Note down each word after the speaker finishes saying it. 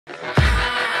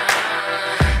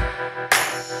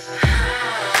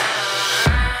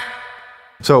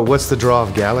So what's the draw of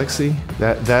GalaxZ?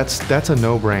 That's a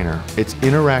no-brainer. It's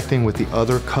interacting with the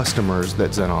other customers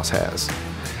that Zenoss has.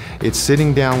 It's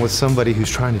sitting down with somebody who's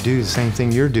trying to do the same thing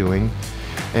you're doing,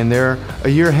 and they're a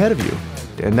year ahead of you.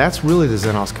 And that's really the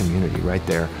Zenoss community right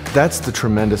there. That's the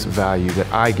tremendous value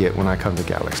that I get when I come to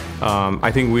GalaxZ.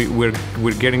 I think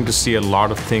we're getting to see a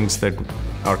lot of things that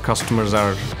our customers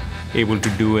are able to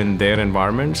do in their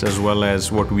environments, as well as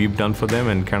what we've done for them,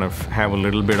 and kind of have a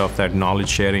little bit of that knowledge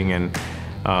sharing and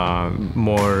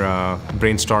more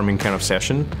brainstorming kind of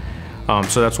session.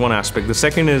 So that's one aspect. The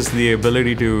second is the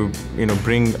ability to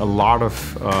bring a lot of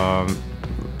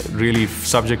really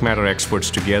subject matter experts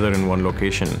together in one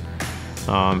location,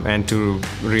 and to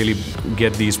really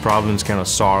get these problems kind of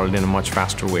solved in a much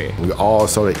faster way. We're all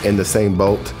sort of in the same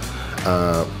boat,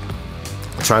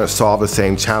 trying to solve the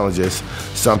same challenges.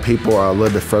 Some people are a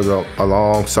little bit further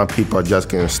along, some people are just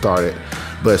getting started,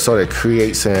 but it sort of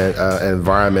creates an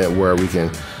environment where we can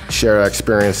share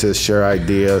experiences, share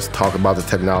ideas, talk about the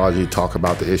technology, talk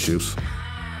about the issues.